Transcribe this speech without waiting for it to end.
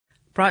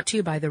Brought to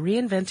you by the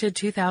reinvented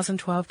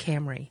 2012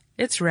 Camry.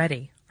 It's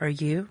ready. Are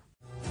you?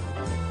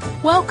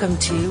 Welcome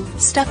to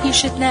Stuff You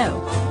Should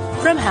Know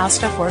from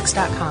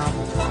HowStuffWorks.com.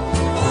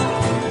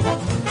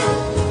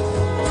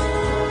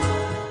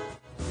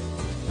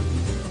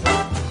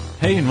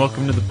 Hey, and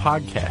welcome to the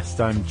podcast.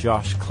 I'm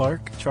Josh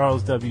Clark.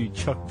 Charles W.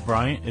 Chuck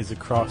Bryant is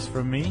across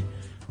from me,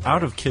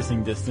 out of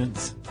kissing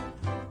distance.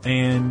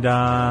 And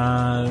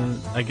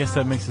I guess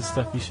that makes it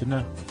Stuff You Should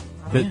Know.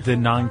 The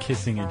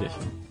non-kissing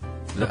edition.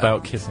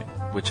 About kissing.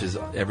 Which is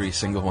every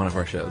single one of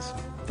our shows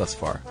thus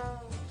far.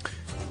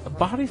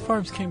 Body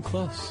Farms came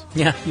close.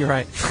 Yeah, you're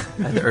right.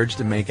 I had the urge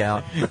to make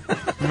out.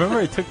 Remember,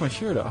 I took my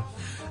shirt off.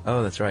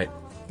 Oh, that's right.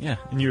 Yeah,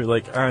 and you were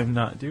like, I'm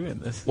not doing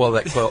this. Well,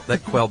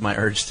 that quelled my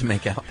urge to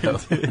make out, though.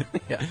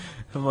 Yeah.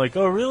 I'm like,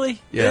 oh,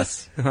 really?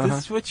 Yes. This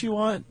is what you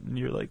want? And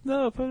you're like,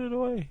 no, put it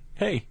away.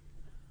 Hey,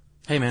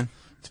 man.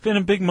 It's been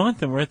a big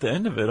month, and we're at the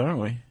end of it, aren't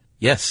we?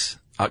 Yes.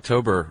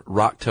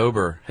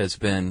 Rocktober has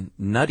been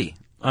nutty.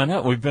 I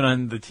know. We've been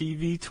on the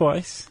TV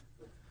twice.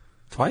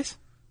 Twice?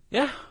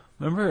 Yeah.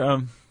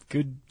 Remember,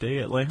 Good Day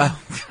Atlanta?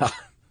 Oh, God.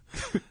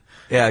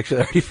 Yeah,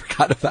 actually, I already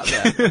forgot about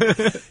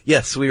that.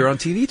 Yes, we were on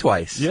TV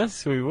twice.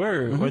 Yes, we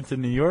were. Mm-hmm. Went to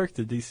New York,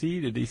 to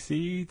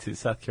D.C., to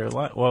South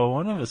Carolina. Well,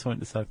 one of us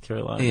went to South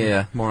Carolina.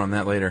 Yeah, more on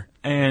that later.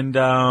 And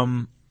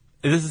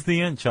this is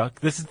the end, Chuck.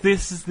 This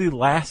is the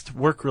last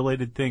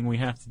work-related thing we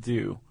have to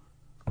do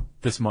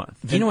this month.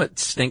 Do you know what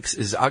stinks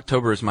is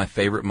October is my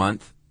favorite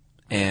month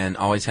and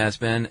always has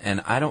been,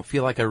 and I don't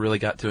feel like I really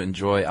got to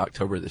enjoy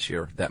October this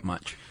year that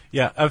much.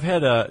 Yeah, I've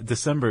had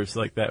December's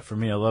like that for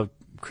me. I love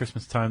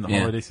Christmas time, the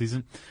holiday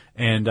season,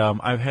 and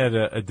I've had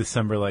a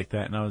December like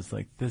that, and I was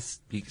like,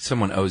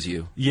 someone owes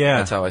you. Yeah.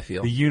 That's how I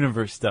feel. The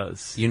universe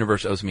does. The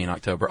universe owes me in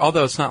October.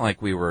 Although it's not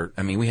like we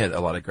had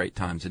a lot of great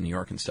times in New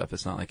York and stuff.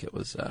 It's not like it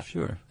was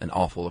an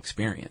awful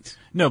experience.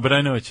 No, but I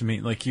know what you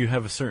mean. Like, you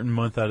have a certain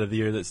month out of the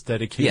year that's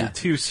dedicated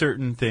to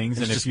certain things,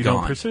 and if you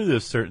don't pursue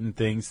those certain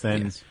things,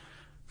 then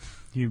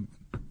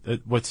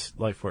what's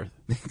life worth?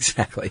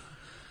 Exactly.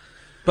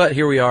 But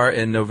here we are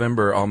in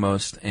November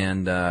almost,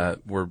 and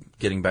we're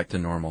getting back to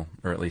normal,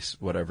 or at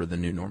least whatever the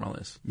new normal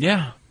is.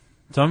 Yeah.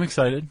 So I'm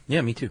excited.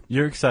 Yeah, me too.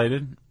 You're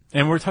excited.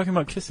 And we're talking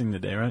about kissing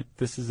today, right?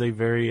 This is a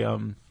very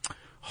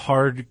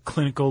hard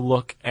clinical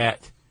look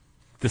at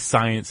the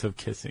science of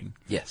kissing.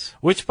 Yes.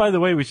 Which, by the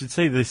way, we should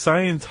say the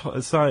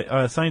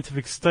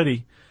scientific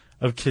study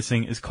of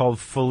kissing is called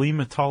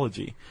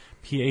philematology.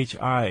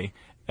 Philematology.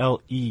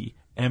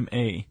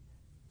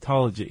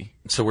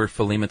 So we're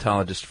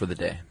philematologists for the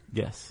day.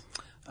 Yes.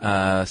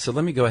 So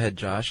let me go ahead,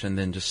 Josh, and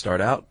then just start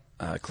out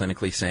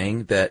clinically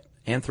saying that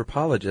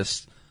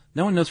anthropologists,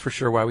 no one knows for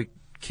sure why we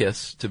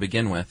kiss to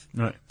begin with.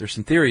 Right. There's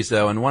some theories,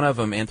 though, and one of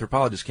them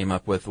anthropologists came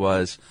up with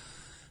was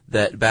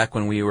that back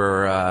when we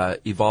were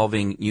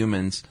evolving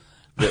humans,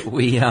 that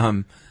we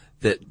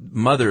that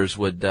mothers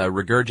would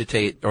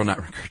regurgitate, or not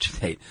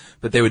regurgitate,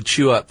 but they would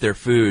chew up their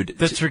food.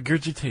 That's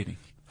regurgitating.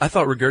 I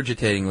thought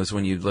regurgitating was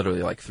when you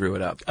literally threw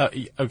it up.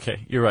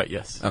 Okay, you're right,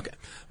 yes. Okay.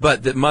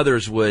 But that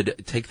mothers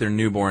would take their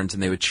newborns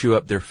and they would chew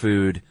up their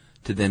food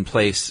to then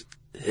place,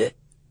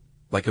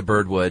 like a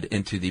bird would,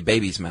 into the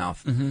baby's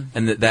mouth. Mm-hmm.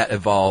 And that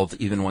evolved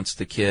even once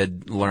the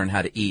kid learned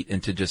how to eat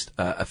into just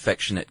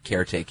affectionate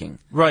caretaking.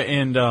 Right,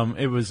 and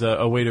it was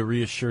a way to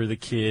reassure the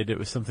kid. It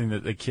was something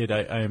that the kid,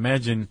 I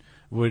imagine,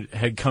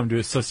 had come to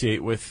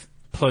associate with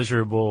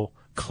pleasurable,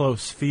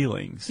 close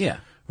feelings. Yeah.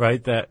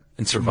 Right, that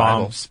and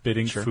survival. Mom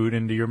spitting food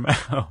into your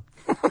mouth.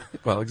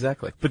 Well,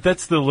 exactly. But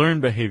that's the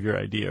learned behavior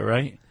idea,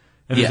 right?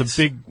 And there's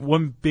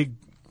one big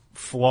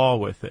flaw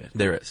with it.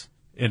 There is.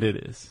 And it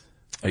is.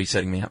 Are you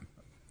setting me up?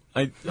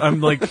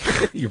 I'm like,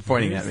 you're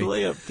pointing at me.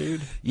 Layup,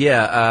 dude.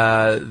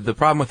 Yeah, the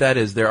problem with that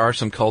is there are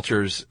some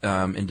cultures,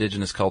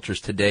 indigenous cultures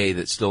today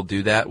that still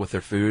do that with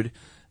their food,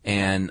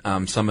 and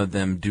some of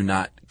them do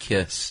not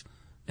kiss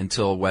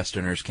until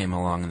Westerners came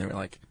along and they were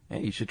like, hey,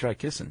 you should try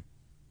kissing.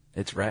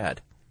 It's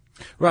rad.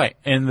 Right,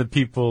 and the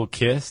people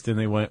kissed, and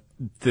they went,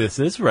 this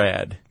is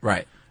rad.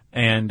 Right.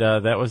 And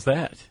that was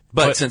that.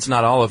 But since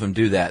not all of them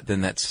do that,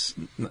 then that's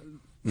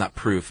not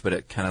proof, but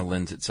it kind of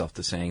lends itself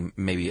to saying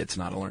maybe it's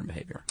not a learned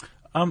behavior.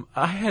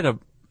 I had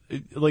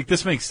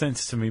this makes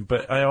sense to me,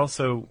 but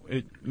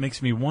it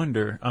makes me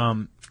wonder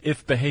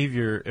if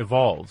behavior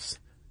evolves,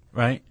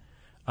 right?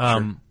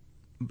 Sure.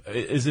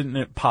 Isn't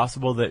it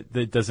possible that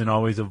it doesn't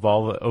always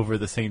evolve over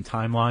the same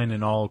timeline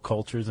in all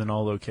cultures and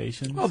all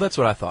locations? Oh, that's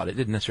what I thought. It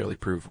didn't necessarily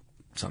prove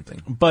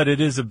something. But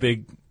it's a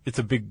big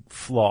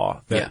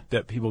flaw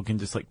that people can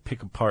just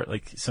pick apart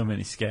like so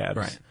many scabs.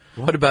 Right.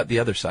 What about the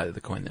other side of the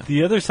coin, though?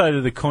 The other side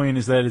of the coin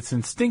is that it's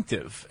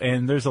instinctive,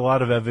 and there's a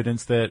lot of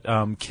evidence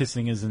that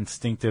kissing is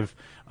instinctive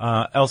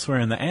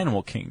elsewhere in the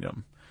animal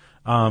kingdom.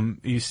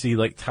 You see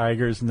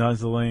tigers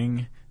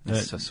nuzzling.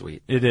 That's so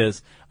sweet. It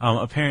is.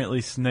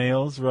 Apparently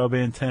snails rub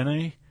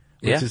antennae,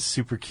 which is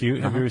super cute.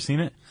 Uh-huh. Have you ever seen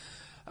it?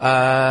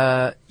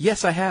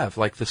 Yes, I have.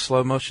 The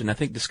slow motion. I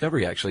think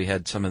Discovery actually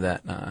had some of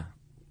that.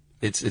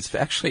 It's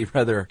actually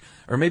rather,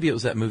 or maybe it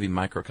was that movie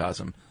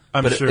Microcosm.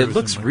 But sure it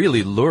looks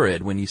really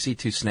lurid when you see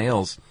two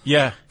snails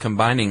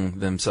combining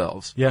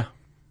themselves. Yeah.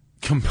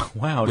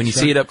 Wow. When you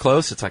see it up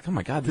close, it's like, oh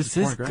my God, this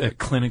is pornographic. a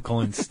clinical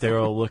and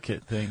sterile look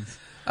at things.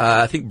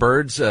 I think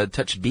birds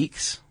touch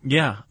beaks.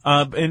 Yeah,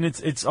 and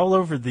it's all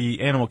over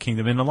the animal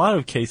kingdom. In a lot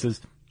of cases,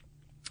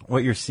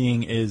 what you're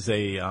seeing is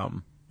a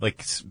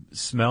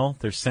smell.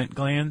 There's scent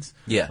glands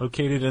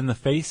located in the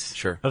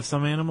face of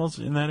some animals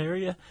in that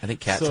area. I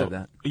think cats have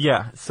that.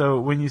 Yeah, so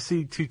when you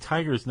see two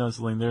tigers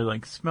nuzzling, they're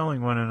like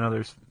smelling one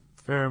another's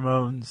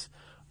pheromones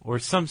or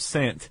some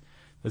scent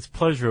that's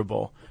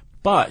pleasurable.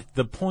 But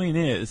the point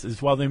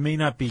is while they may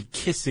not be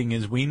kissing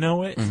as we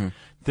know it,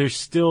 they're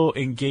still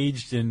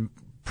engaged in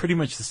pretty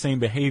much the same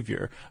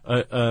behavior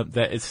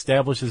that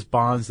establishes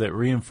bonds, that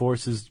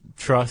reinforces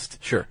trust,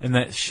 and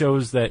that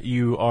shows that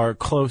you are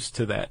close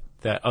to that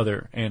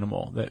other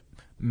animal, that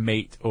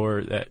mate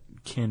or that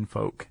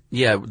kinfolk.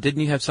 Yeah,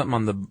 didn't you have something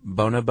on the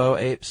bonobo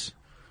apes?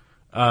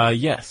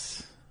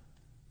 Yes.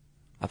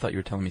 I thought you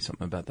were telling me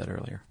something about that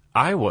earlier.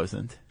 I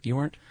wasn't. You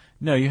weren't?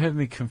 No, you have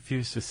me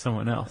confused with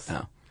someone else.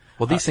 Oh.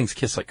 Well, these things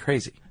kiss like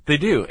crazy. They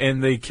do,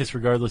 and they kiss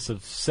regardless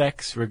of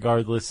sex,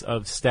 regardless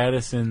of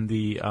status in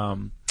the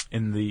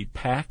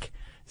pack.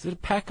 Is it a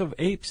pack of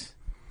apes?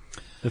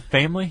 The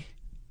family?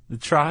 The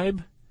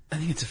tribe? I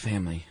think it's a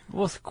family.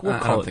 We'll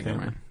call it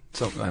family.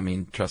 So, I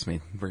mean, trust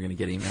me, we're going to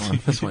get email on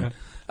this one.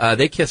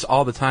 They kiss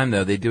all the time,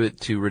 though. They do it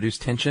to reduce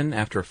tension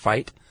after a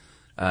fight,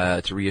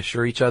 to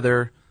reassure each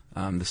other,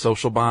 the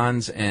social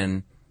bonds,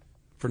 and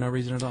for no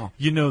reason at all.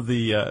 You know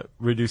the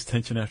reduce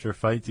tension after a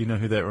fight? Do you know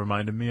who that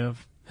reminded me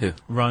of? Who?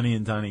 Ronnie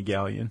and Donnie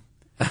Gallion.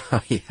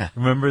 Oh, yeah.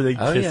 Remember they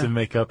kiss and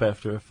make up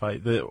after a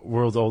fight? The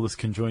world's oldest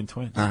conjoined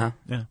twins. Uh-huh.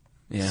 Yeah.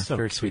 Yeah, so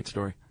very cute. sweet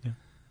story. Yeah.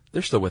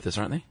 They're still with us,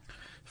 aren't they?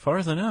 As far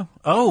as I know.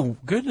 Oh,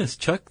 goodness,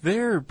 Chuck,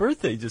 their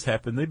birthday just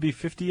happened. They'd be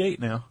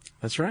 58 now.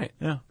 That's right.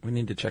 Yeah. We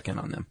need to check in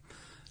on them.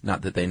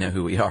 Not that they know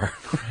who we are.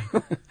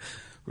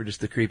 We're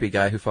just the creepy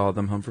guy who followed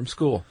them home from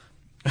school.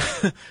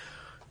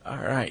 All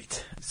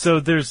right. So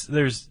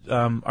there's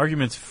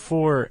arguments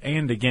for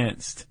and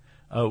against.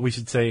 We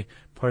should say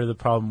part of the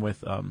problem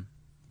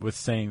with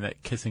saying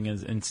that kissing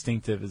is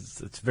instinctive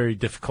is it's very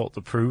difficult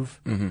to prove.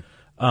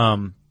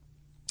 And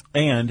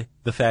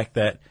the fact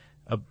that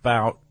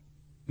about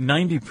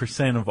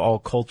 90% of all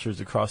cultures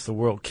across the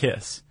world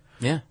kiss.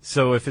 Yeah.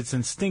 So if it's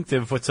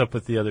instinctive, what's up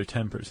with the other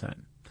 10%?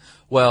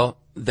 Well,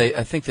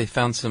 I think they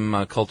found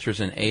some cultures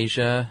in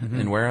Asia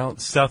and where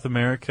else? South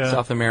America,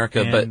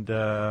 and,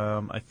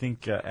 but I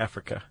think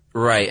Africa.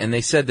 Right, and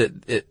they said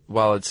that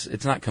while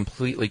it's not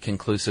completely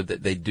conclusive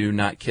that they do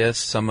not kiss,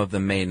 some of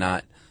them may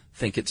not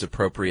think it's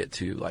appropriate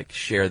to like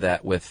share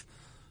that with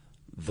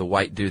the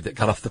white dude that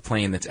got off the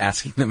plane that's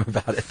asking them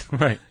about it.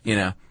 Right. You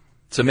know.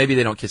 So maybe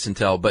they don't kiss and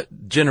tell, but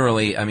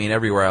generally, I mean,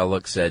 everywhere I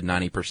look said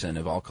 90%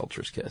 of all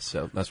cultures kiss,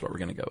 so that's what we're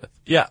going to go with.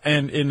 Yeah,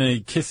 and in a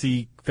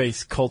kissy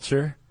face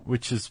culture,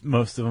 which is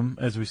most of them,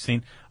 as we've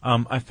seen,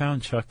 I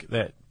found, Chuck,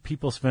 that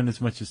people spend as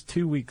much as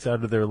 2 weeks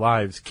out of their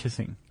lives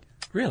kissing.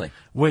 Really?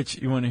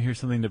 Which, you want to hear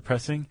something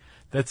depressing?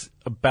 That's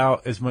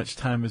about as much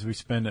time as we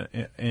spend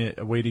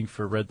waiting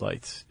for red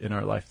lights in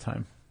our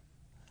lifetime.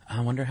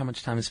 I wonder how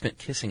much time is spent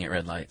kissing at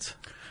red lights.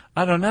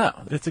 I don't know.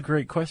 That's a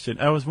great question.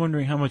 I was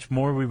wondering how much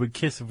more we would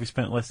kiss if we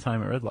spent less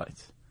time at red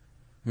lights.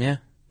 Yeah.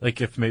 Like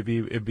if maybe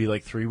it'd be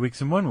like 3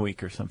 weeks in 1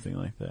 week or something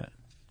like that.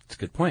 That's a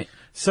good point.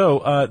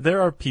 So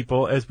there are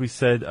people, as we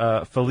said,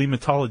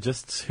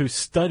 philematologists who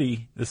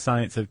study the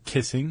science of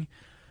kissing,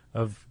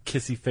 of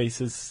kissy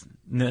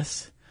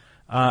facesness.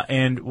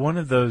 And one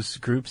of those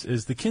groups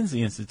is the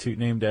Kinsey Institute,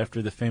 named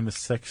after the famous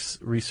sex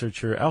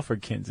researcher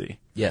Alfred Kinsey.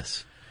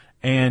 Yes.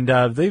 And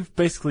they've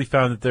basically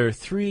found that there are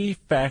 3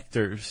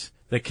 factors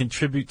that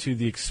contribute to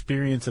the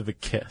experience of a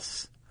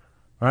kiss,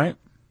 right?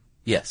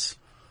 Yes.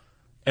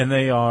 And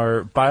they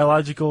are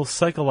biological,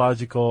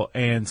 psychological,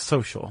 and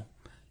social.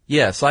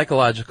 Yeah,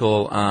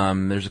 psychological,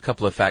 there's a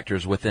couple of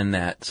factors within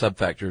that,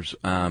 sub-factors.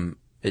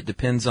 It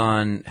depends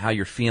on how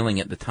you're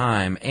feeling at the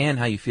time and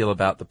how you feel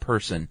about the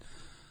person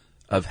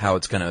of how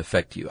it's going to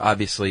affect you.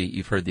 Obviously,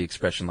 you've heard the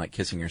expression like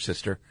kissing your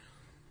sister.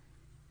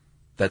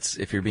 That's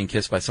if you're being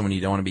kissed by someone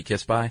you don't want to be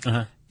kissed by,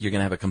 you're going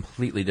to have a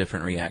completely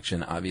different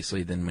reaction,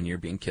 obviously, than when you're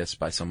being kissed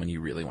by someone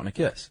you really want to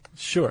kiss.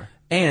 Sure.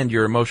 And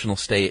your emotional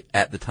state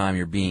at the time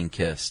you're being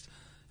kissed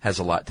has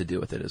a lot to do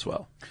with it as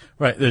well.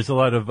 Right. There's a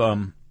lot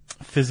of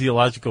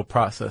physiological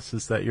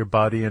processes that your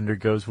body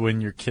undergoes when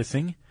you're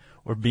kissing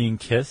or being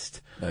kissed.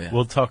 Oh, yeah.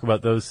 We'll talk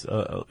about those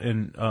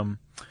in a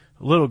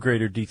little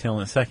greater detail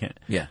in a second.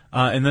 Yeah.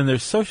 And then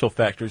there's social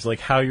factors,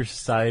 like how your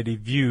society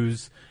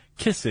views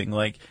kissing.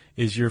 Like,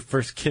 is your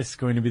first kiss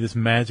going to be this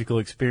magical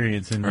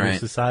experience in your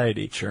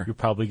society? Sure. You're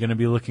probably going to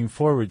be looking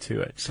forward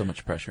to it. So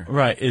much pressure.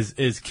 Right.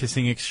 Is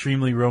kissing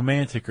extremely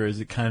romantic, or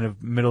is it kind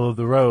of middle of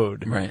the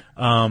road? Right.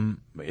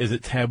 Is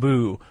it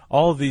taboo?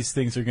 All of these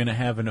things are going to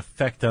have an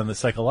effect on the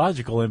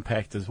psychological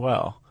impact as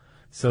well.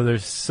 So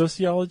there's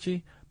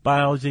sociology,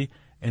 biology,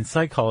 and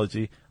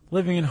psychology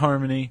living in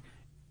harmony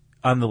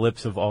on the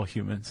lips of all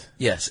humans.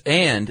 Yes,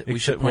 and we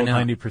should point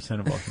out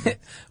 90% of all humans.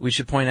 We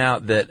should point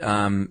out that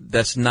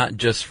that's not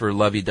just for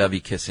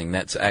lovey-dovey kissing.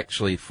 That's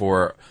actually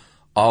for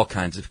all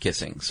kinds of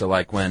kissing. So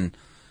like when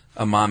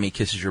a mommy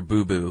kisses your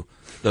boo-boo,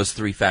 those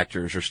three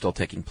factors are still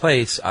taking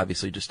place,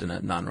 obviously just in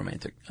a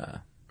non-romantic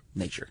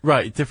nature.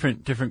 Right,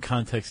 different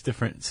contexts,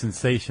 different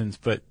sensations,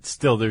 but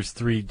still there's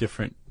three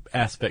different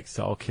aspects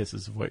to all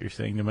kisses of what you're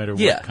saying, no matter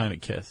what kind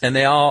of kiss. And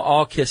they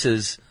all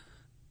kisses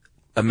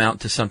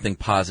amount to something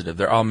positive.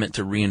 They're all meant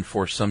to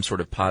reinforce some sort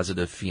of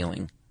positive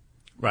feeling.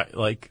 Right,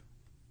 like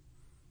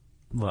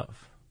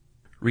love.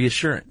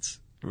 Reassurance.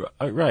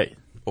 Right.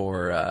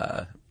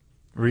 Or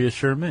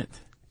reassurement.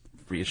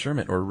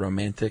 Reassurement or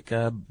romantic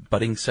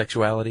budding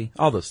sexuality,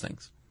 all those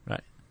things.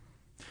 Right.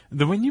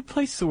 When you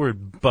place the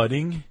word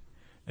budding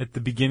at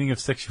the beginning of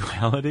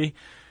sexuality,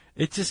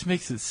 it just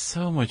makes it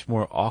so much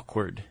more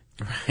awkward.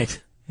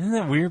 Right. Isn't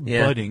that weird?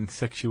 Yeah. Budding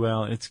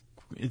sexuality.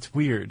 It's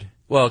weird.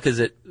 Well, because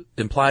it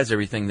implies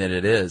everything that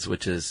it is,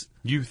 which is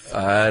youth.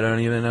 I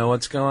don't even know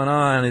what's going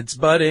on. It's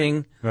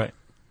budding. Right.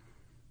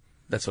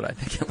 That's what I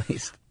think, at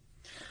least.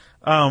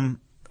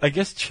 I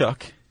guess,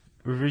 Chuck,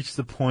 we've reached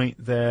the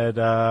point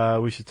that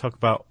we should talk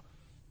about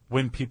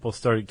when people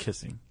started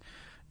kissing.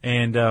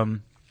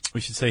 And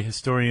we should say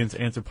historians,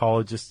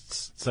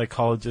 anthropologists,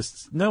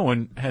 psychologists, no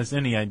one has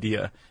any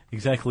idea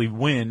exactly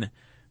when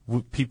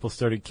people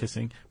started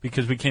kissing,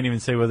 because we can't even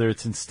say whether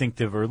it's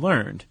instinctive or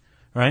learned,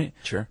 right?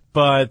 Sure.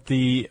 But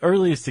the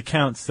earliest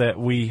accounts that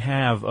we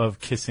have of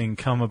kissing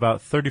come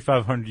about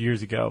 3,500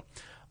 years ago.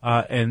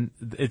 And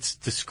it's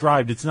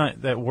described, it's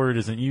not, that word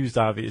isn't used,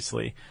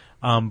 obviously.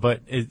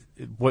 But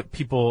what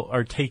people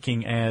are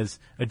taking as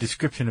a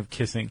description of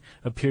kissing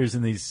appears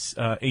in these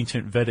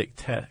ancient Vedic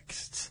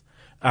texts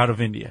out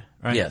of India,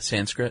 right? Yeah,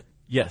 Sanskrit.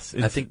 Yes,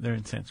 I think they're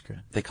in Sanskrit.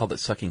 They called it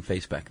sucking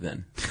face back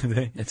then.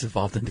 It's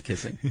evolved into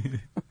kissing.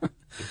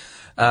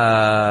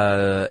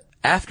 After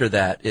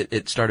that,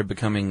 it started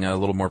becoming a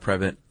little more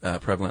prevalent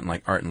in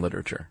like art and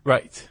literature.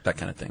 Right. That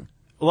kind of thing.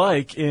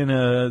 Like in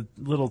a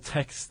little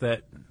text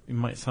that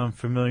might sound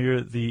familiar,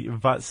 the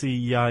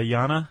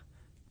Vatsyayana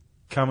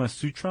Kama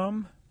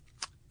Sutram.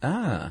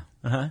 Ah.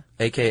 Uh-huh.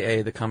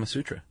 A.K.A. the Kama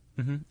Sutra.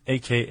 Mm-hmm.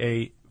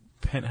 A.K.A.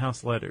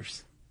 Penthouse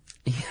Letters.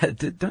 Yeah,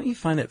 don't you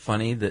find it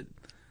funny that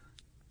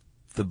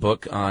the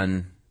book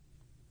on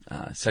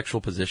sexual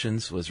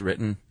positions was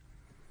written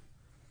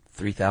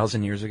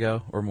 3,000 years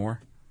ago or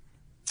more?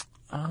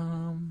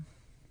 No.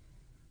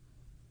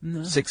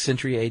 6th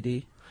century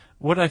A.D.?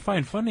 What I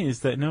find funny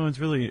is that no one's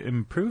really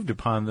improved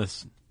upon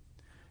this,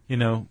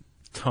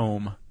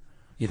 tome.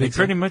 They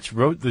pretty much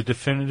wrote the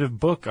definitive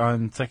book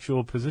on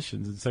sexual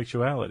positions and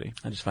sexuality.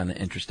 I just find that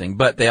interesting.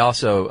 But they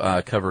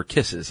also cover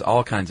kisses,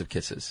 all kinds of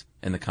kisses,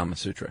 in the Kama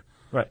Sutra.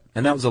 Right.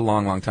 And that was a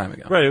long, long time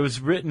ago. Right. It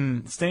was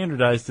written,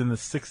 standardized in the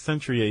 6th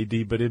century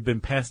A.D., but it had been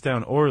passed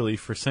down orally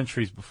for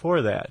centuries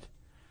before that.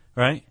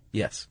 Right?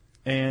 Yes.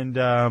 And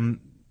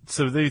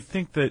so they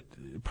think that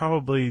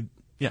probably,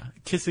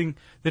 kissing,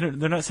 they're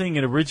not saying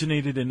it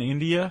originated in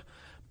India,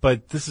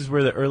 but this is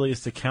where the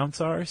earliest accounts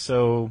are,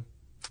 so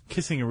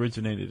kissing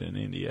originated in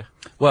India.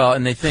 Well,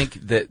 and they think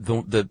that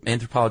the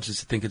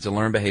anthropologists think it's a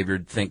learned behavior,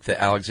 think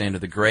that Alexander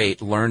the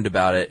Great learned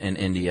about it in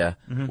India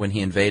when he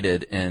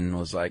invaded and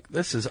was like,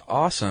 this is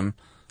awesome.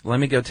 Let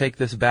me go take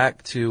this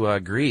back to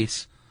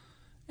Greece.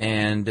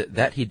 And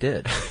that he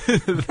did.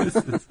 This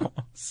is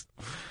awesome.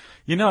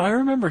 I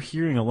remember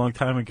hearing a long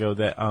time ago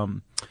that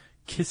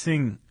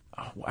kissing,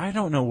 I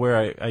don't know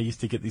where I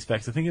used to get these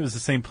facts. I think it was the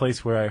same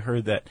place where I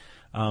heard that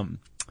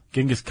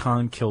Genghis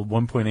Khan killed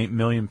 1.8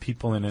 million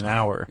people in an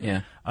hour.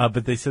 Yeah.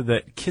 But they said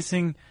that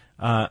kissing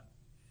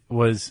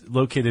was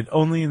located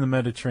only in the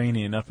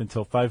Mediterranean up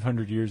until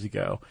 500 years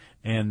ago,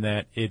 and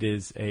that it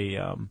is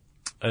a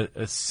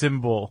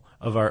symbol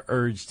of our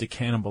urge to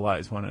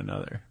cannibalize one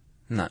another.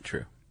 Not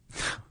true.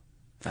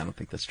 I don't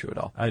think that's true at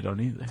all. I don't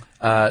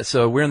either.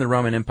 So we're in the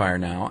Roman Empire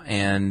now,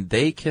 and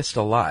they kissed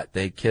a lot.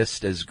 They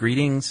kissed as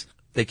greetings.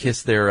 They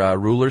kissed their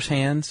rulers'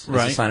 hands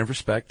as a sign of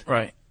respect.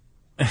 Right.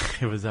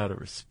 It was out of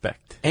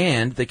respect.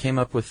 And they came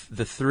up with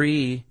the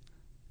 3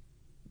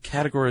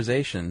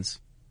 categorizations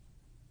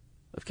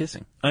of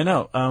kissing. I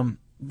know.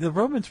 The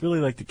Romans really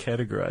like to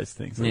categorize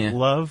things. Like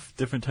love,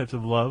 different types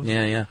of love.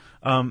 Yeah.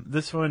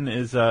 This one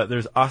is,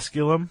 there's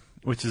osculum,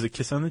 which is a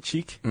kiss on the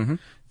cheek. Mm-hmm.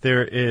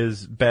 There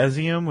is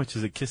basium, which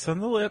is a kiss on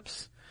the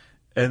lips.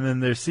 And then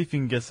there's, see if you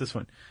can guess this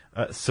one,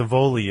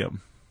 savolium.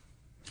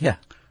 Yeah.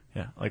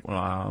 Yeah, like,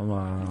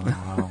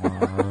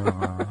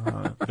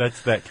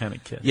 that's that kind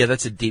of kiss. Yeah,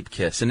 that's a deep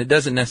kiss. And it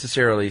doesn't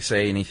necessarily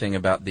say anything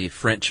about the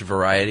French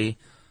variety,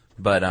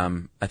 but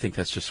I think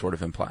that's just sort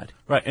of implied.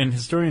 Right, and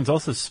historians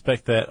also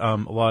suspect that a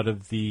lot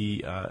of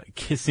the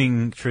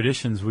kissing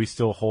traditions we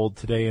still hold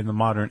today in the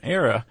modern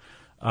era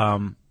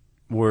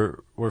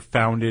were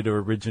founded or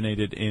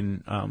originated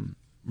in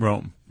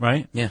Rome,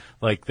 right? Yeah.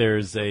 Like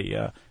there's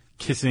a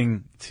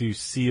kissing to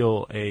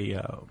seal a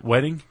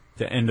wedding,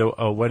 to end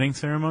a wedding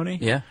ceremony.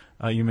 Yeah.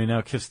 You may now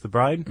kiss the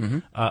bride. Mm-hmm.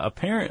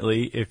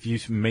 Apparently, if you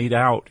made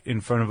out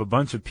in front of a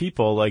bunch of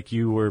people, like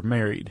you were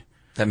married.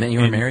 That meant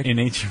you were married? In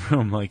ancient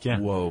Rome, like, yeah.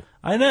 Whoa.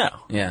 I know.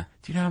 Yeah.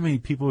 Do you know how many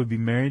people would be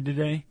married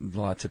today?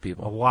 Lots of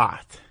people. A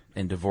lot.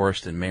 And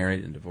divorced and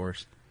married and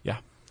divorced. Yeah.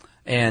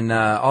 And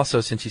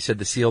also, since you said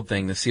the sealed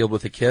thing, the sealed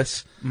with a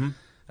kiss,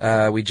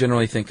 We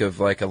generally think of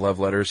like a love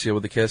letter sealed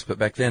with a kiss, but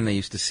back then they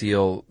used to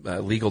seal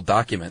legal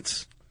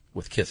documents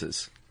with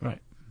kisses. Right.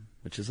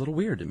 Which is a little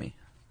weird to me.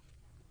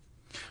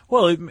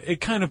 Well, it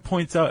kind of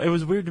points out, it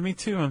was weird to me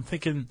too. I'm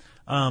thinking,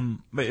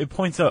 it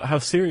points out how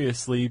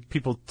seriously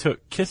people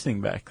took kissing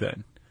back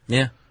then.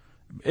 Yeah.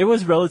 It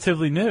was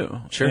relatively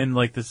new. Sure. And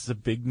like, this is a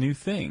big new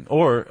thing.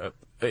 Or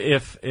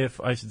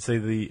if I should say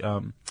the,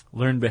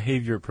 learned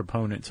behavior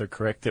proponents are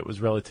correct, it was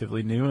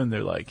relatively new and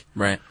they're like,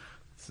 right.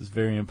 This is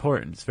very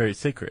important. It's very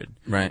sacred.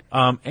 Right.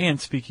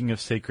 And speaking of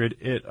sacred,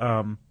 it,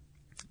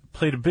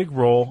 played a big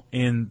role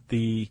in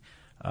the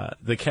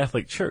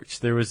Catholic Church.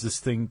 There was this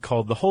thing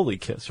called the Holy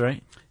Kiss,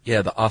 right?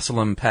 Yeah, the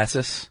Osculum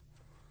Passus.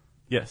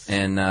 Yes.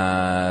 And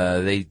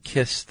they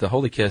kissed, the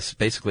Holy Kiss,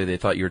 basically they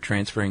thought you were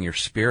transferring your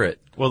spirit.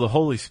 Well, the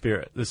Holy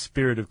Spirit, the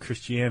spirit of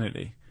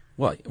Christianity.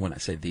 Well, when I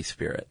say the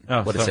spirit.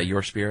 Oh, what did I say,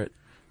 your spirit?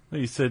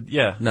 Well, you said,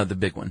 yeah. No, the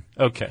big one.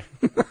 Okay.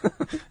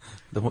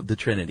 The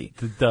Trinity.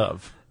 The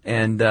dove.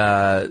 And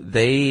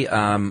they,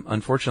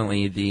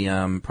 unfortunately,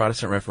 the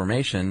Protestant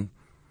Reformation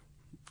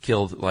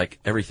killed, like,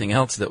 everything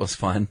else that was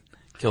fun.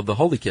 Killed the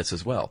Holy Kiss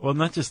as well. Well,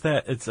 not just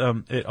that. It's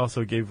it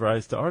also gave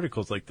rise to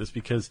articles like this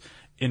because,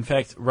 in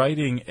fact,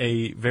 writing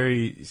a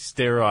very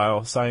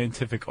sterile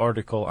scientific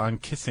article on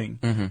kissing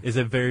is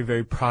a very,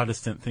 very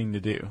Protestant thing to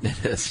do.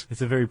 It is.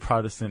 It's a very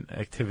Protestant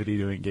activity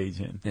to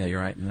engage in. Yeah,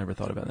 you're right. I never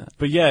thought about that.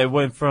 But yeah, it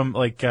went from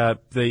like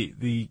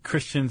the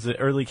Christians, the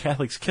early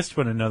Catholics kissed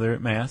one another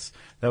at Mass.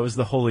 That was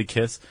the Holy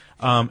Kiss.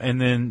 And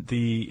then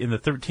in the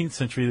 13th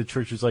century, the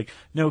church was like,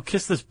 no,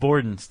 kiss this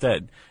board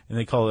instead. And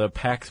they call it a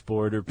Pax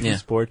board or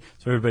peace board.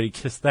 So everybody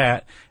kissed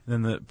that. And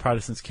then the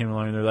Protestants came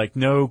along and they're like,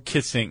 no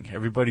kissing.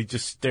 Everybody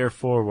just stare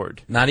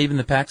forward. Not even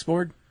the Pax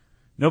board?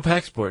 No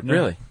Pax board. No.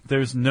 Really?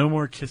 There's no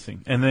more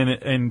kissing. And then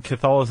in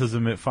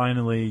Catholicism, it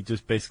finally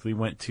just basically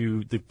went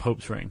to the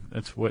Pope's ring.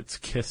 That's what's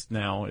kissed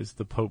now is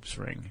the Pope's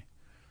ring.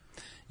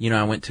 You know,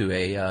 I went to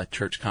a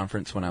church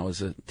conference when I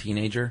was a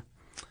teenager.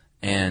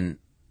 And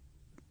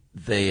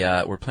they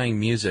were playing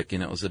music,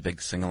 and it was a big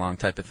sing-along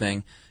type of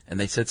thing. And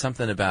they said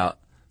something about,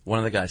 one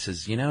of the guys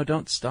says, you know,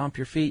 don't stomp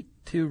your feet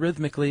too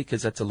rhythmically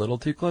because that's a little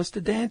too close to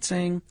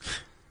dancing.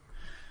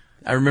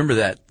 I remember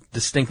that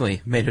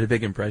distinctly. Made it a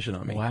big impression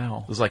on me.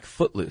 Wow. It was like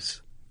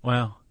Footloose.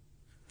 Wow.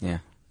 Yeah.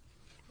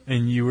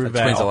 And you were That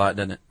Val. explains a lot,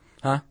 doesn't it?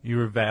 Huh? You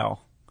were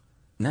Val.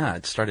 Nah,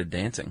 I started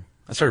dancing.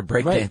 I started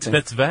break Right, dancing.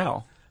 that's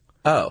Val.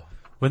 Oh.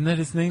 Wasn't that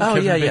his name? Oh,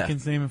 Kevin yeah, yeah.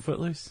 Bacon's name in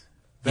Footloose?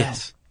 Val.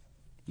 Yes.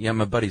 Yeah,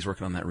 my buddy's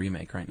working on that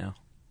remake right now.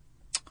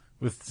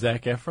 With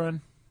Zac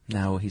Efron?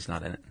 No, he's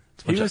not in it.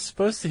 He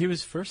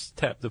was first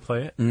tapped to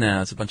play it.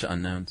 No, it's a bunch of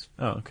unknowns.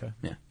 Oh, okay.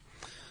 Yeah.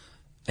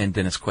 And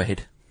Dennis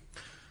Quaid.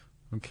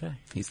 Okay.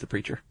 He's the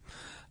preacher.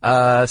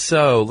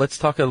 So let's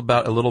talk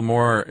about a little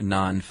more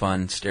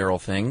non-fun, sterile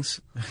things,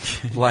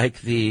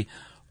 like the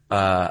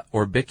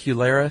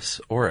orbicularis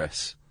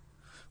oris.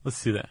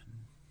 Let's do that.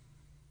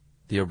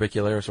 The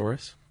orbicularis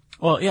oris?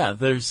 Well, yeah,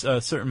 there's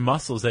certain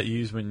muscles that you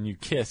use when you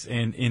kiss,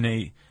 and in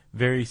a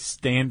very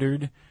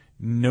standard,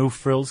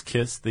 no-frills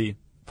kiss, the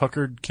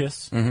puckered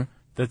kiss,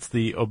 that's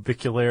the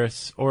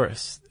orbicularis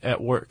oris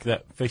at work,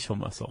 that facial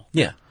muscle.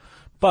 Yeah.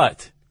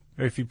 But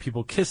very few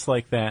people kiss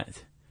like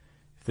that.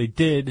 If they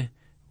did,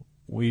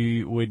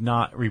 we would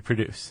not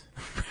reproduce.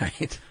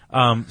 Right.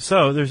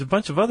 So there's a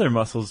bunch of other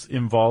muscles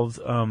involved,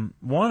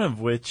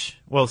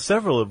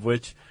 several of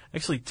which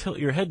actually tilt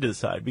your head to the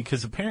side,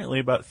 because apparently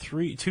about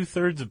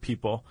 2/3 of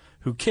people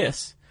who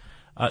kiss,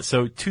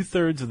 so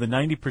 2/3 of the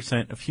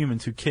 90% of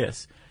humans who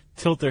kiss,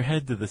 tilt their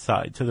head to the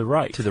side, to the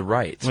right. To the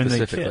right, when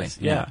specifically. they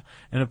kiss. Yeah.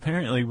 And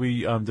apparently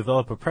we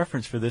develop a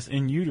preference for this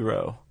in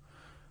utero.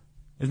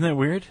 Isn't that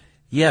weird?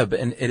 Yeah, but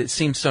and it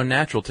seems so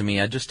natural to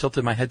me. I just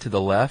tilted my head to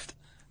the left,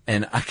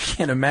 and I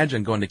can't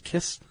imagine going to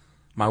kiss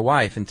my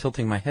wife and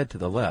tilting my head to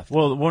the left.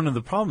 Well, one of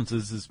the problems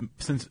is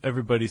since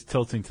everybody's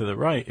tilting to the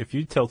right, if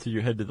you tilted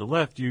your head to the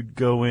left, you'd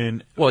go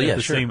in at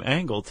the same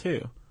angle,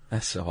 too.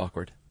 That's so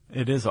awkward.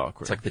 It is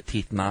awkward. It's like the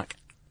teeth knock.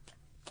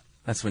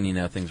 That's when you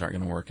know things aren't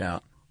going to work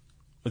out.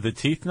 With the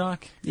teeth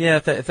knock? Yeah,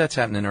 if that's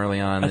happening early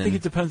on. I think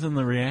it depends on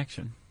the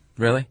reaction.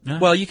 Really? Yeah.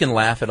 Well, you can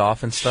laugh it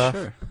off and stuff.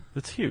 Sure.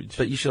 That's huge.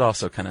 But you should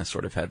also kind of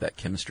sort of have that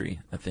chemistry,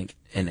 I think,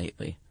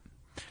 innately.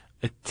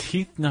 A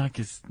teeth knock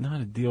is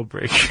not a deal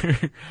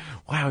breaker.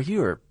 Wow,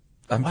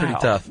 I'm pretty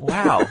tough.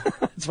 Wow.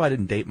 That's why I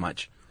didn't date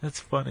much. That's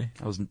funny.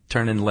 I was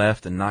turning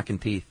left and knocking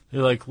teeth.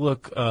 You're like,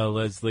 look,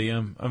 Leslie,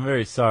 I'm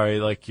very sorry.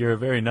 Like, you're a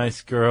very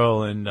nice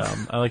girl, and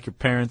I like your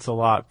parents a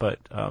lot, but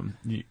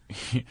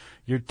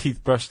your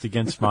teeth brushed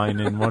against mine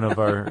in one of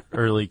our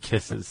early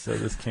kisses, so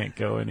this can't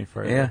go any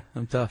further. Yeah,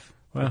 I'm tough.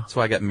 Well, that's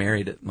why I got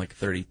married at like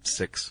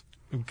 36.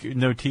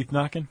 No teeth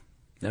knocking?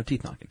 No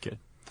teeth knocking. Good.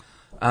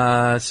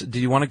 So do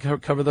you want to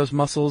cover those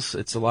muscles?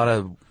 It's a lot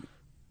of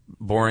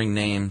boring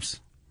names.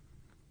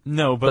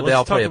 No, but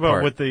let's talk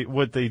about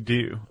what they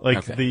do.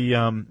 Like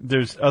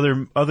there's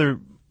other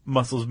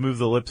muscles move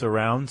the lips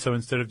around, so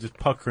instead of just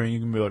puckering, you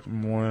can be like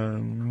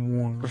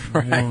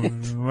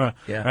right.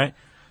 Yeah. Right?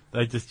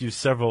 I just use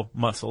several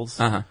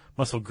muscles,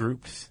 muscle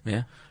groups.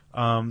 Yeah.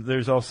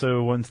 There's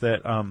also ones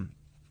that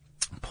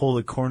pull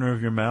the corner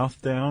of your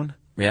mouth down.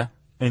 Yeah.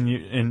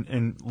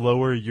 And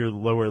lower your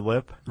lower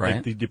lip, Right.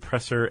 like the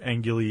depressor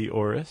anguli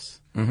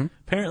oris. Mm-hmm.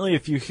 Apparently,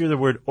 if you hear the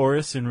word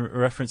oris in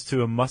reference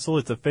to a muscle,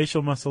 it's a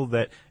facial muscle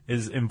that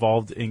is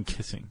involved in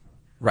kissing.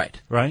 Right.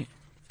 Right?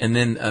 And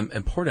then,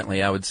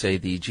 importantly, I would say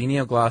the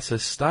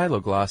genioglossus,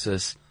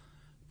 styloglossus,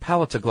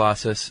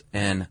 palatoglossus,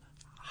 and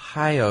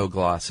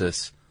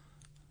hyoglossus,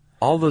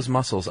 all those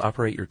muscles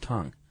operate your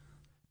tongue.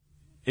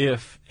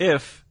 If,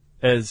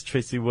 as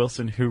Tracy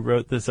Wilson, who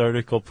wrote this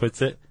article,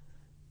 puts it,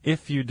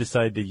 if you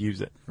decide to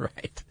use it.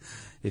 Right.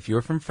 If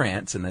you're from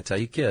France and that's how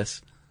you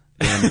kiss,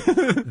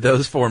 then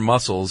those four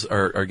muscles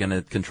are going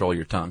to control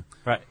your tongue.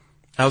 Right.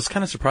 I was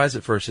kind of surprised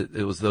at first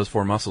it was those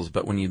four muscles,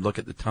 but when you look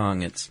at the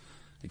tongue, it's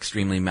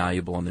extremely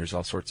malleable, and there's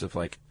all sorts of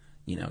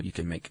you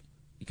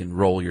can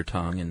roll your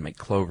tongue and make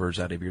clovers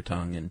out of your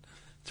tongue, and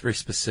it's a very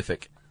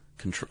specific,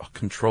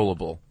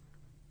 controllable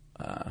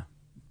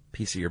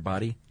piece of your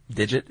body.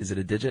 Digit? Is it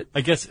a digit?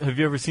 I guess, have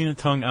you ever seen a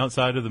tongue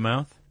outside of the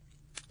mouth?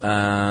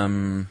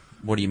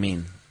 What do you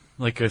mean?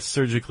 Like a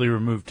surgically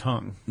removed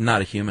tongue.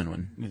 Not a human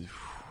one.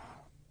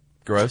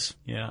 Gross?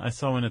 Yeah, I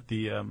saw one at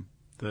the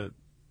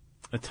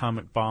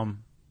Atomic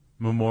Bomb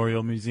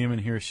Memorial Museum in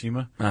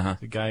Hiroshima. Uh-huh.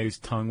 The guy whose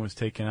tongue was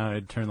taken out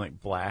had turned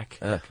like black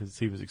because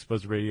he was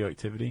exposed to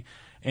radioactivity.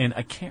 And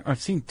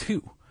I've seen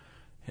two.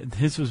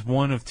 His was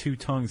one of two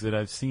tongues that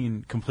I've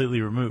seen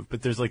completely removed.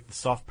 But there's like the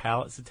soft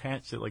palates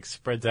attached that like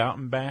spreads out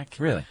and back.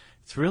 Really?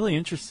 It's really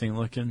interesting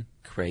looking.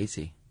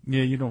 Crazy.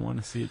 Yeah, you don't want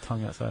to see a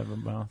tongue outside of a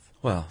mouth.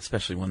 Well,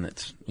 especially one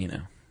that's,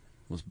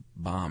 was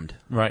bombed.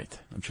 Right.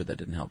 I'm sure that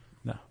didn't help.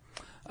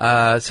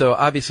 No. So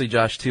obviously,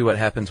 Josh, too, what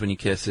happens when you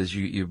kiss is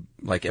you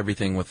like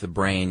everything with the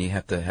brain, you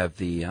have to have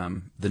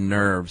the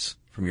nerves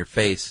from your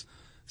face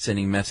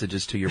sending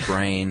messages to your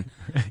brain,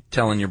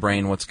 telling your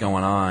brain what's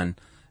going on,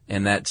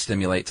 and that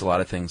stimulates a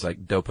lot of things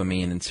like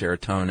dopamine and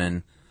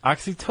serotonin.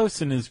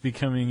 Oxytocin is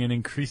becoming an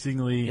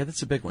increasingly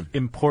that's a big one.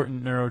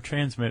 Important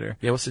neurotransmitter.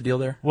 Yeah, what's the deal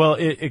there? Well,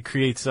 it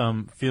creates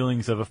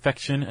feelings of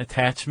affection,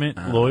 attachment,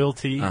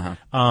 loyalty.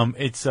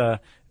 It's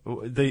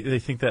they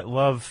think that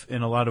love,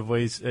 in a lot of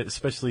ways,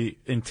 especially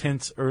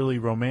intense early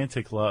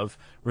romantic love,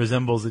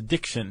 resembles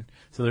addiction.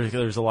 So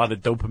there's a lot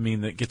of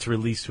dopamine that gets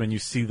released when you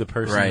see the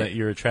person that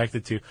you're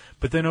attracted to.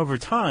 But then over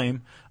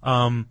time,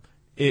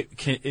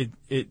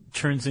 it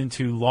turns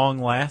into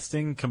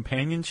long-lasting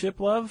companionship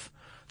love.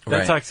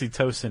 That's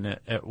oxytocin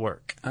at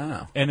work.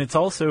 Oh. And it's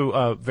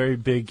also very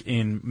big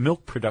in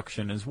milk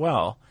production as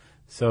well.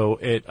 So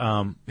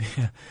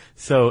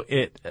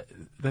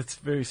that's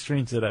very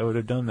strange that I would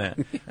have done that.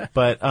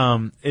 But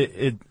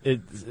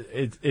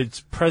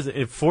it's present.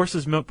 It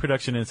forces milk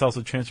production, and it's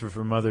also transferred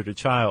from mother to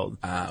child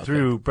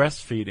through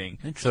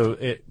breastfeeding. So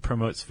it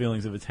promotes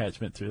feelings of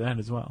attachment through that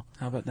as well.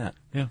 How about that?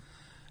 Yeah.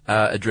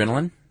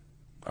 Adrenaline,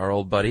 our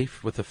old buddy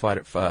with the fight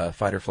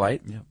or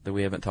flight that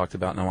we haven't talked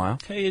about in a while.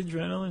 Hey,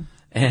 adrenaline.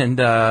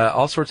 And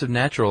all sorts of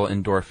natural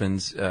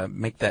endorphins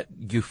make that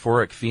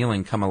euphoric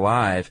feeling come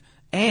alive.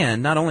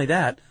 And not only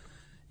that,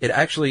 it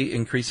actually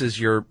increases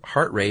your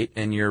heart rate,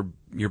 and your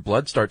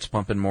blood starts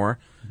pumping more,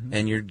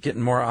 and you're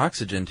getting more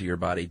oxygen to your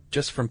body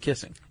just from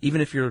kissing.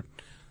 Even if you're,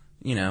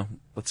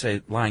 let's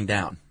say lying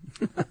down.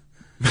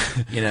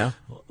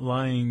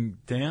 Lying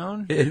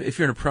down? If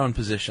you're in a prone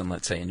position,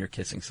 let's say, and you're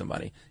kissing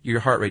somebody, your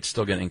heart rate's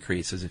still going to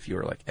increase as if you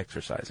were like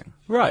exercising.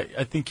 Right.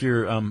 I think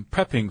you're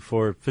prepping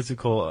for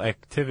physical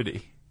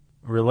activity,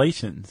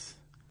 relations.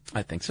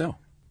 I think so.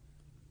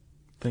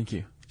 Thank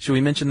you. Should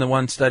we mention the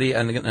one study?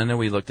 I know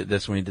we looked at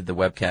this when we did the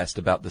webcast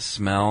about the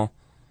smell.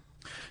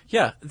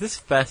 Yeah, this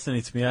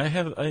fascinates me.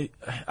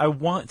 I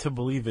want to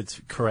believe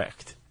it's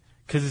correct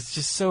because it's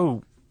just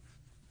so.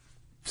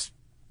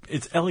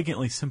 It's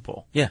elegantly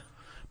simple. Yeah.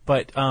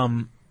 But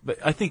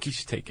I think you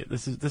should take it.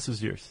 This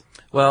is yours.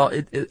 Well,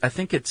 I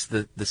think it's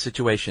the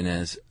situation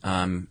is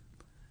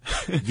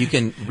you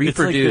can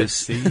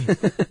reproduce.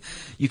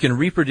 You can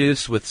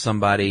reproduce with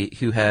somebody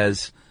who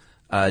has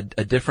a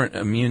different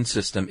immune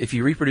system. If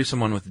you reproduce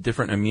someone with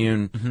different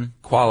immune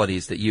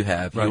qualities that you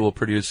have, you will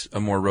produce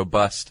a more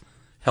robust,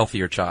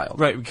 healthier child.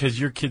 Right, because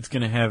your kid's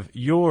going to have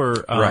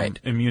your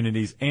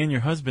immunities and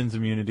your husband's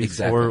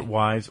immunities, or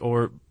wives,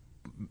 or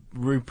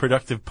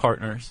reproductive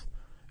partners'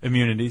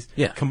 immunities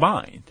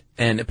combined.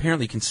 And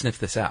apparently you can sniff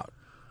this out.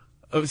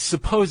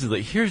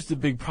 Supposedly. Here's the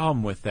big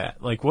problem with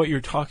that. Like what you're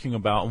talking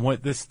about and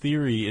what this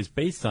theory is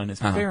based on is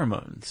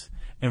pheromones.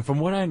 And from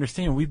what I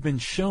understand, we've been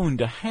shown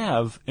to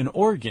have an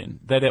organ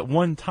that at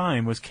one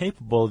time was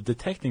capable of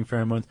detecting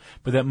pheromones,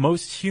 but that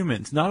most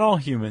humans, not all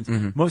humans,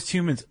 most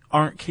humans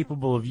aren't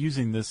capable of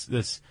using this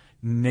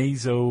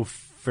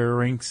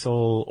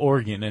nasopharyngeal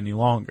organ any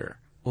longer.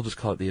 We'll just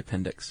call it the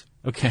appendix.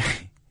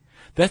 Okay.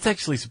 That's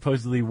actually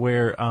supposedly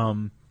where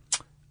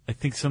I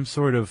think some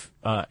sort of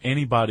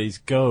antibodies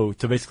go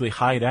to basically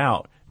hide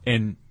out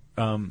and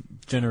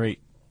generate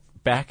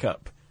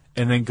backup.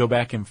 And then go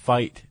back and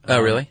fight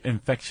really?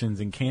 Infections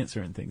and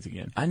cancer and things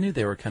again. I knew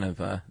they were kind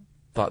of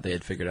thought they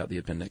had figured out the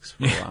appendix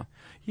for a while.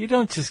 You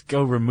don't just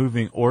go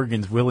removing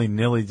organs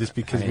willy-nilly just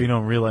because we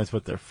don't realize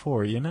what they're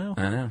for, you know?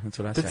 I know. That's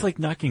what I said. That's like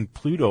knocking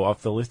Pluto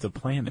off the list of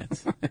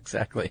planets.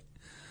 Exactly.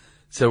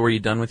 So were you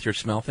done with your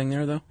smell thing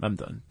there, though? I'm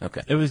done.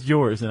 Okay. It was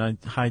yours, and I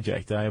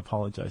hijacked it. I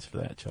apologize for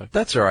that, Chuck.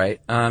 That's all right.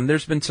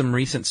 There's been some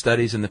recent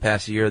studies in the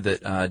past year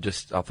that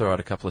I'll throw out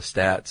a couple of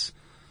stats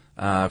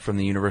from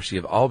the University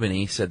of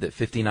Albany, said that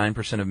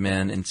 59% of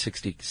men and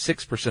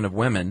 66% of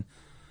women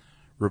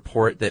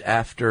report that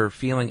after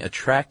feeling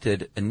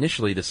attracted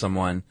initially to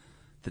someone,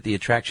 that the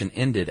attraction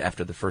ended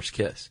after the first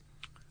kiss.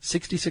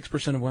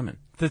 66% of women.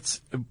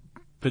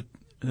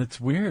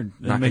 That's weird.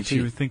 That Not makes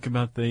cheap. you think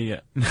about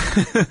the...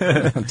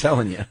 I'm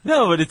telling you.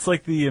 No, but it's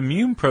like the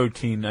immune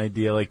protein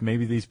idea. Like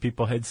maybe these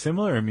people had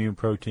similar immune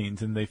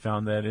proteins and they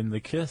found that in the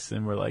kiss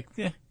and were like,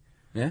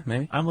 Yeah,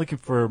 maybe. I'm looking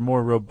for a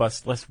more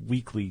robust, less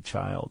weakly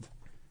child.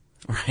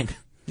 Right.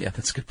 Yeah,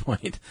 that's a good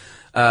point.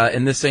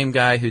 And this same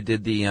guy who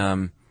did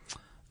the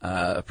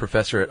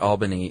professor at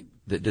Albany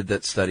that did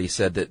that study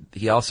said that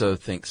he also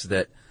thinks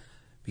that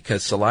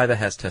because saliva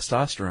has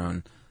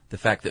testosterone, the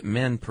fact that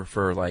men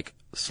prefer like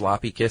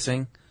sloppy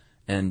kissing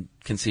and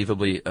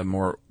conceivably a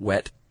more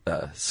wet,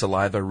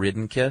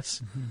 saliva-ridden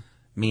kiss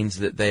means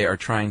that they are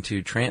trying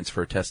to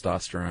transfer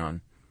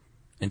testosterone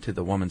into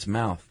the woman's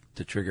mouth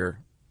to trigger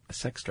a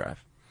sex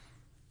drive.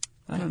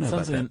 I don't know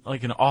about that. Sounds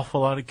like an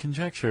awful lot of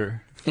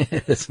conjecture.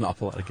 It's an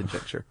awful lot of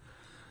conjecture.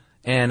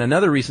 And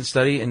another recent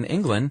study in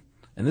England,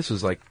 and this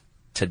was like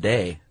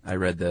today I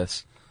read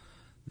this,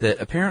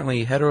 that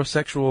apparently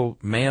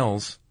heterosexual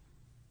males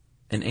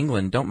in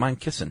England don't mind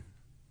kissing.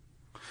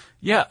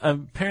 Yeah,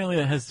 apparently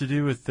that has to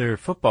do with their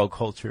football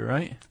culture,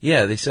 right?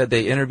 Yeah, they said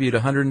they interviewed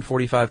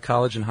 145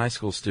 college and high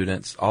school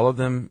students, all of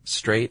them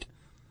straight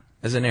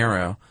as an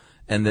arrow,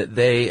 and that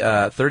they,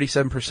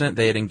 37%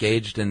 they had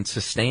engaged in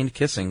sustained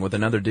kissing with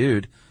another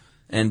dude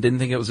and didn't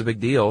think it was a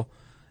big deal,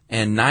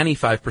 and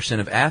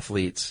 95% of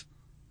athletes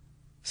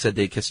said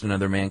they kissed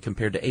another man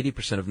compared to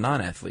 80% of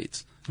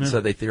non-athletes. Yeah. So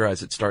they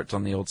theorize it starts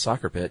on the old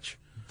soccer pitch.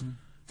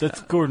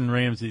 That's Gordon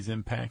Ramsay's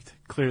impact,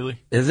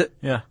 clearly. Is it?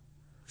 Yeah.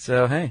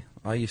 So, hey,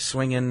 all you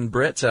swinging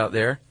Brits out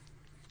there,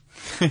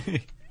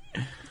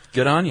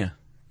 good on you.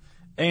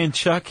 And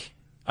Chuck,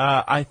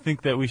 I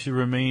think that we should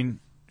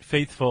remain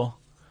faithful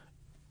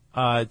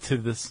to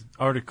this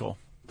article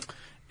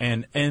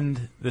and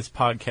end this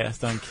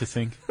podcast on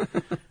kissing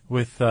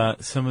with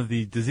some of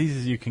the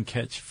diseases you can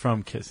catch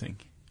from kissing.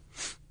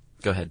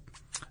 Go ahead.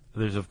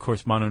 There's, of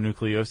course,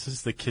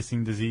 mononucleosis, the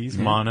kissing disease,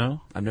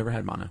 mono. I've never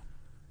had mono.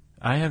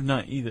 I have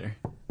not either.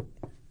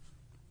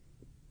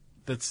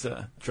 That's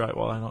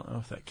drywall. I don't know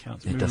if that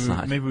counts. It does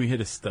not. Maybe we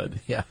hit a stud.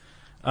 Yeah.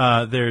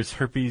 There's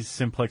herpes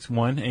simplex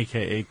 1,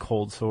 a.k.a.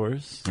 cold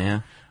sores.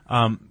 Yeah.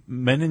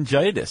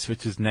 Meningitis,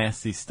 which is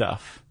nasty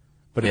stuff.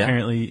 But Yeah.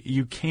 apparently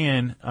you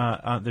can,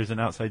 there's an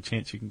outside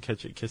chance you can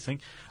catch it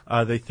kissing.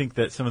 They think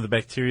that some of the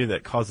bacteria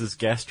that causes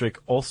gastric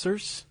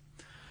ulcers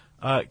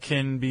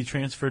can be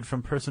transferred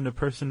from person to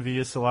person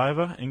via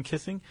saliva and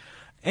kissing.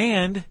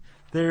 And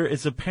there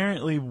is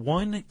apparently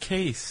one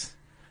case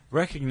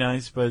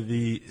recognized by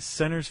the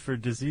Centers for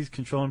Disease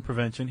Control and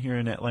Prevention here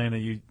in Atlanta,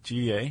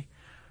 UGA,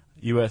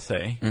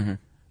 USA,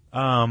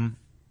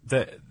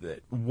 that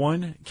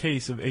one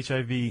case of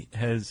HIV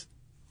has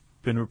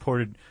been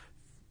reported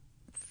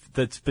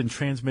that's been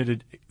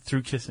transmitted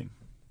through kissing.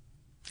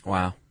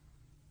 Wow.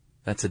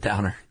 That's a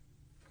downer.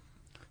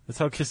 That's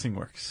how kissing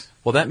works.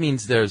 Well, that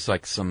means there's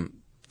like some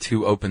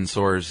two open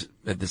sores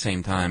at the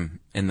same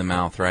time in the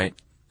mouth, right?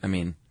 I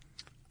mean,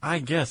 I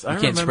guess. I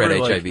can't remember, spread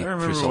like, HIV I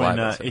remember through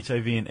saliva, when so.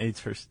 HIV and AIDS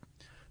first,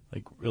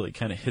 like, really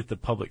kind of hit the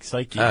public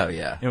psyche. Oh,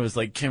 yeah. It was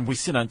like, can we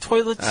sit on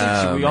toilets?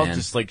 Oh, Should we all man.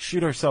 just, like,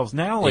 shoot ourselves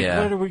now? Like,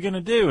 Yeah. what are we going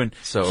to do? And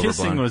So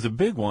kissing overblown. was a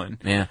big one.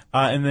 Yeah.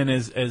 And then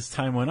as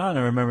time went on,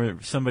 I remember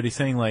somebody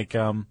saying, like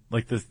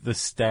the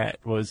stat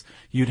was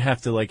you'd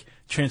have to, like,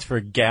 transfer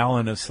a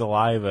gallon of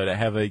saliva to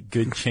have a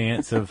good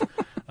chance of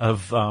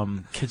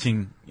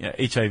catching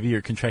HIV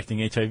or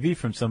contracting HIV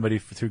from somebody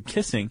through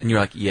kissing. and you're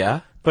like,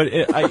 yeah? But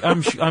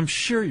I'm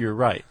sure you're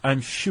right.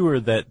 I'm sure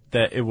that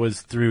it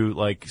was through,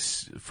 like,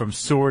 from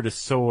sore to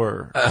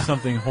sore,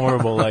 something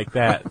horrible like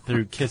that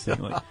through kissing.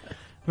 Like, I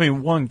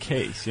mean, one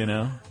case, you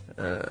know.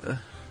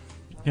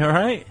 You all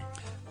right?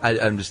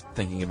 I'm just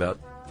thinking about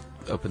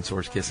open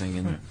source kissing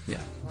and yeah.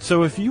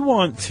 So if you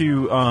want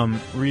to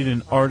read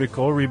an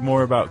article, read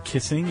more about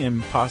kissing,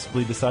 and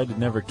possibly decide to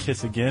never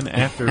kiss again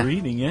after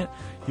reading it,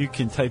 you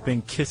can type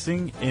in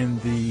kissing in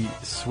the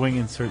swing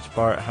and search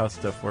bar at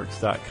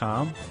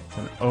howstuffworks.com. It's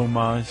an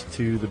homage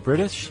to the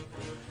British.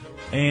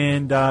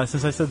 And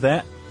since I said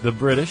that, the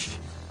British,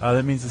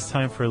 that means it's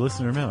time for a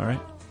listener mail,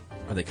 right?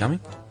 Are they coming?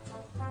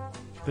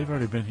 They've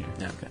already been here.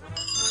 Yeah,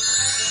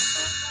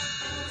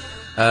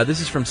 okay.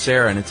 This is from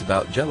Sarah, and it's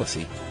about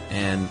jealousy.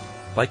 And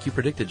like you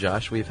predicted,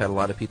 Josh, we've had a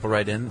lot of people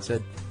write in and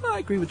said, I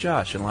agree with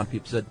Josh. And a lot of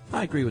people said,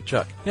 I agree with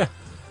Chuck. Yeah,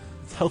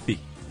 it's healthy.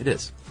 It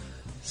is.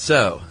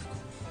 So,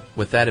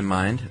 with that in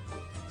mind,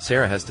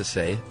 Sarah has to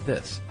say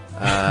this.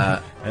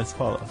 As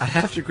follows. I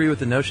have to agree with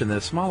the notion that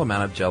a small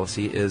amount of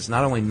jealousy is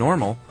not only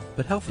normal,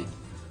 but healthy.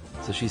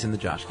 So she's in the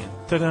Josh camp.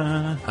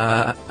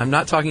 Ta-da! I'm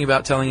not talking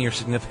about telling your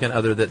significant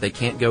other that they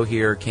can't go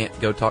here, can't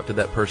go talk to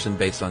that person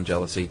based on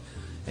jealousy,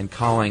 and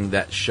calling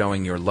that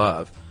showing your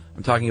love.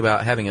 I'm talking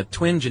about having a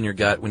twinge in your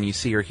gut when you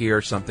see or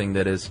hear something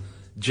that is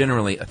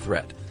generally a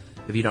threat.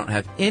 If you don't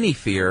have any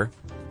fear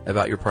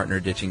about your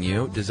partner ditching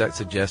you, does that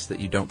suggest that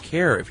you don't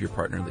care if your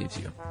partner leaves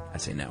you? I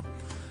say no.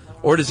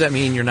 Or does that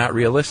mean you're not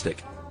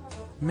realistic?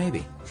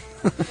 Maybe.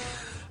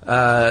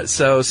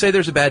 So say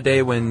there's a bad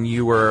day when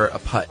you were a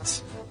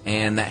putz,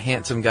 and that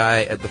handsome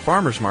guy at the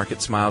farmer's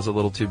market smiles a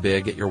little too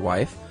big at your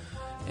wife,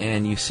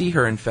 and you see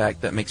her, in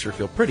fact, that makes her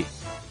feel pretty.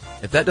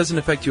 If that doesn't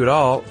affect you at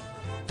all,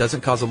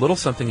 doesn't cause a little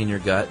something in your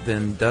gut,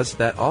 then does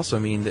that also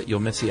mean that you'll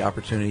miss the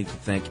opportunity to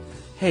think,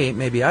 hey,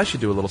 maybe I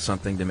should do a little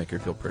something to make her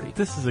feel pretty?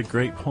 This is a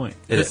great point.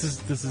 This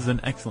is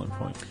an excellent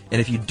point.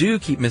 And if you do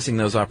keep missing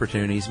those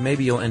opportunities,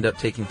 maybe you'll end up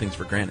taking things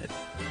for granted.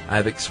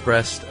 I've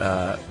expressed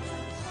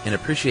and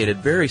appreciated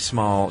very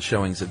small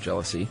showings of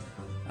jealousy.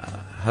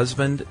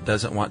 Husband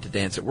doesn't want to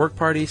dance at work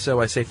party,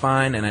 so I say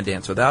fine, and I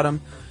dance without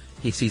him.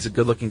 He sees a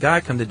good-looking guy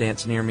come to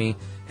dance near me,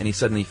 and he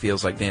suddenly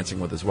feels like dancing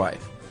with his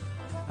wife.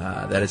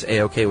 That is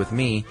A-okay with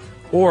me.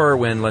 Or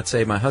when, let's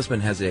say, my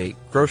husband has a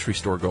grocery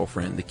store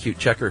girlfriend, the cute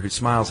checker who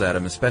smiles at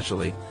him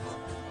especially,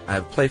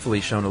 I've playfully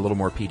shown a little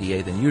more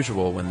PDA than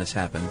usual when this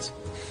happens,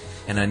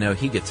 and I know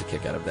he gets a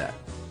kick out of that.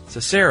 So,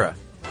 Sarah,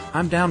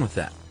 I'm down with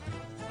that.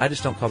 I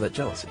just don't call that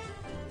jealousy.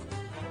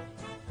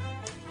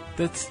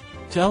 That's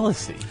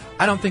jealousy.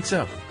 I don't think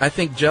so. I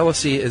think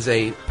jealousy is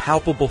a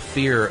palpable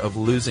fear of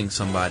losing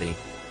somebody,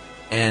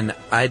 and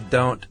I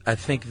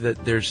think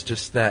that there's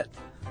just that.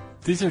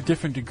 These are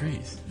different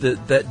degrees.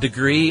 That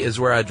degree is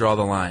where I draw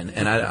the line,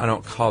 and I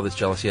don't call this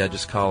jealousy. I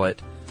just call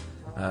it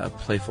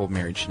playful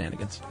marriage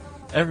shenanigans.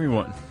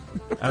 Everyone,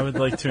 I would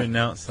like to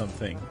announce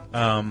something.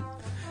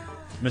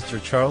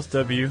 Mr. Charles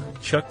W.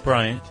 Chuck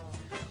Bryant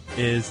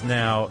is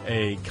now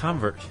a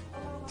convert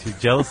to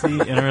jealousy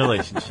in a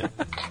relationship.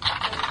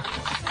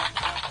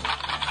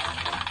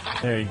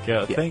 There you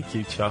go. Yeah. Thank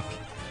you, Chuck.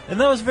 And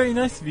that was very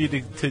nice of you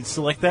to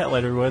select that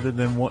letter rather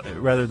than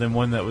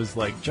one that was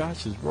like,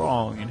 Josh is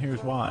wrong, and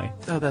here's why.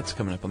 Oh, that's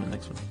coming up on the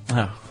next one.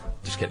 Oh,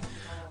 Just kidding.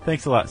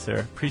 thanks a lot,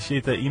 Sarah.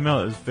 Appreciate that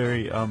email. It was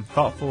very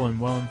thoughtful and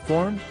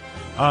well-informed.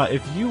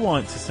 If you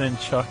want to send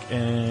Chuck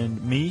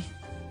and me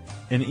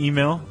an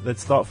email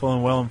that's thoughtful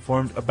and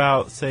well-informed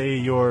about, say,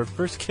 your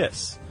first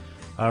kiss,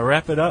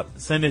 wrap it up,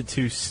 send it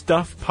to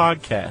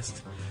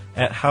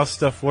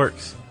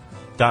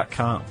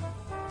stuffpodcast@howstuffworks.com.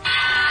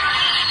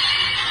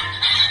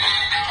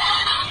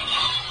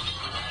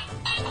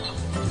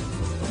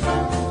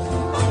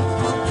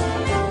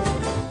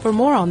 For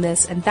more on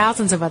this and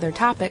thousands of other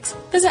topics,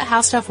 visit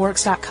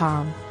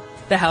howstuffworks.com.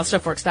 The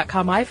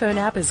howstuffworks.com iPhone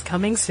app is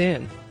coming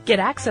soon. Get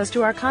access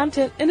to our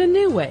content in a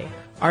new way.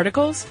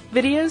 Articles,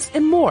 videos,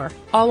 and more,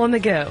 all on the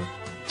go.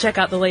 Check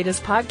out the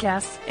latest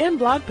podcasts and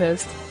blog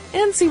posts,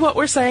 and see what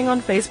we're saying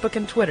on Facebook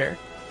and Twitter.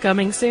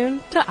 Coming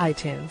soon to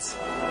iTunes.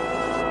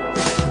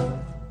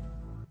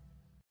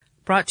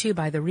 Brought to you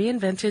by the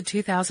reinvented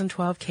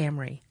 2012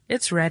 Camry.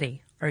 It's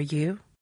ready. Are you?